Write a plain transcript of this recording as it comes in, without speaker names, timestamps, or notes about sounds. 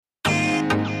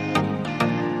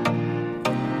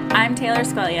I'm Taylor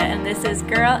Squelia, and this is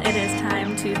Girl, It Is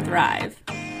Time to Thrive.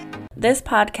 This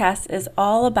podcast is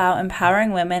all about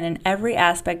empowering women in every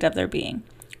aspect of their being.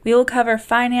 We will cover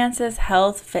finances,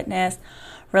 health, fitness,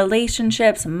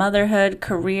 relationships, motherhood,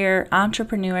 career,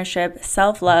 entrepreneurship,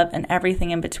 self-love, and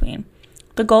everything in between.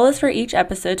 The goal is for each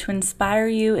episode to inspire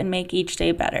you and make each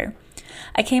day better.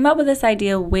 I came up with this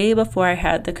idea way before I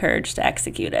had the courage to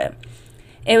execute it.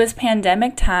 It was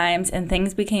pandemic times and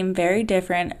things became very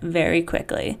different very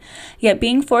quickly. Yet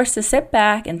being forced to sit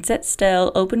back and sit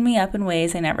still opened me up in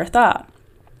ways I never thought.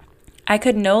 I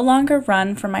could no longer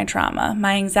run from my trauma,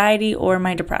 my anxiety, or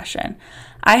my depression.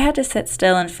 I had to sit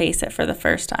still and face it for the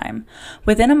first time.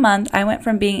 Within a month, I went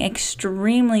from being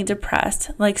extremely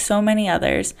depressed, like so many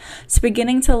others, to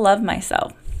beginning to love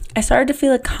myself. I started to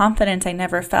feel a confidence I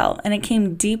never felt, and it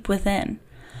came deep within.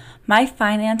 My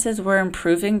finances were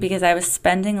improving because I was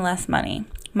spending less money.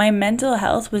 My mental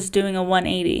health was doing a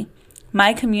 180.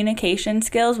 My communication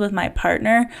skills with my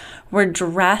partner were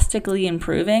drastically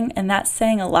improving, and that's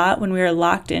saying a lot when we were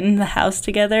locked in the house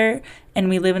together and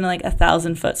we live in like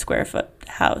 1,000 square foot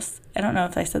house. I don't know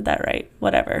if I said that right.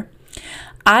 Whatever.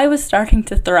 I was starting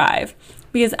to thrive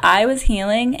because I was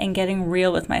healing and getting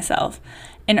real with myself.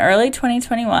 In early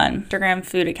 2021, Instagram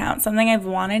food account, something I've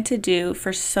wanted to do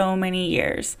for so many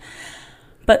years.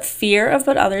 But fear of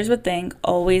what others would think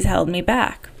always held me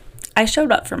back. I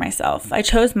showed up for myself. I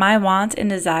chose my wants and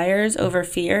desires over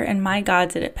fear, and my God,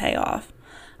 did it pay off.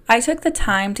 I took the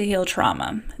time to heal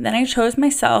trauma. Then I chose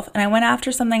myself, and I went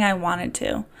after something I wanted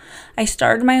to. I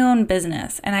started my own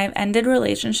business, and I've ended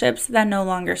relationships that no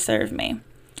longer serve me.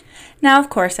 Now, of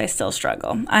course, I still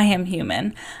struggle. I am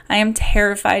human. I am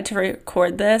terrified to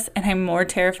record this, and I'm more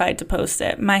terrified to post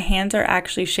it. My hands are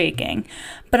actually shaking.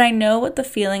 But I know what the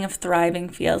feeling of thriving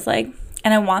feels like,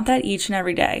 and I want that each and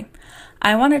every day.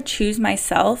 I want to choose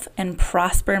myself and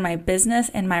prosper in my business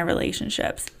and my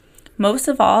relationships. Most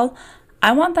of all,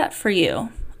 I want that for you.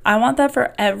 I want that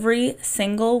for every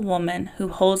single woman who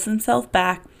holds themselves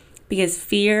back because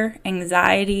fear,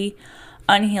 anxiety,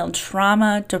 unhealed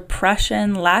trauma,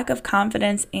 depression, lack of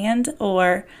confidence, and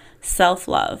or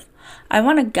self-love. I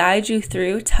want to guide you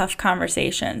through tough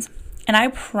conversations, and I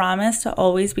promise to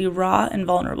always be raw and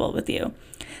vulnerable with you.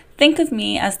 Think of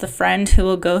me as the friend who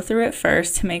will go through it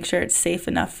first to make sure it's safe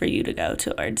enough for you to go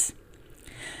towards.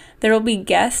 There will be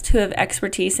guests who have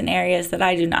expertise in areas that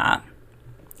I do not.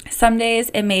 Some days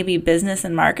it may be business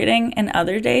and marketing, and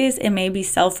other days it may be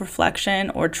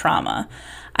self-reflection or trauma.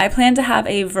 I plan to have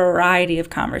a variety of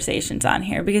conversations on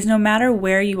here because no matter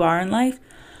where you are in life,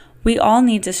 we all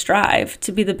need to strive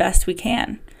to be the best we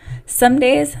can. Some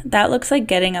days that looks like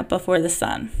getting up before the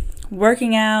sun,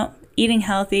 working out, eating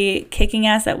healthy, kicking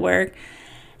ass at work,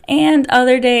 and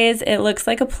other days it looks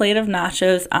like a plate of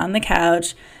nachos on the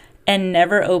couch and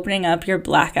never opening up your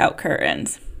blackout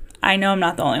curtains. I know I'm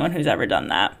not the only one who's ever done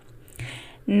that.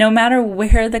 No matter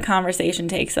where the conversation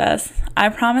takes us, I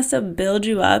promise to build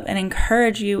you up and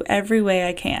encourage you every way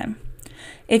I can.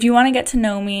 If you want to get to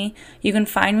know me, you can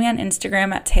find me on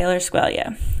Instagram at Taylor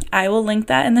Squelia. I will link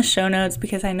that in the show notes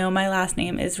because I know my last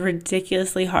name is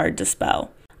ridiculously hard to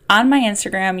spell. On my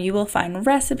Instagram, you will find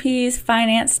recipes,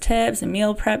 finance tips,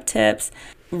 meal prep tips,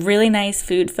 really nice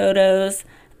food photos,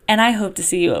 and I hope to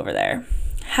see you over there.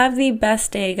 Have the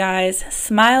best day, guys.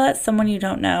 Smile at someone you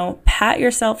don't know, pat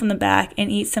yourself on the back,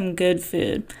 and eat some good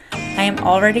food. I am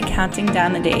already counting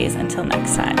down the days until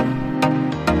next time.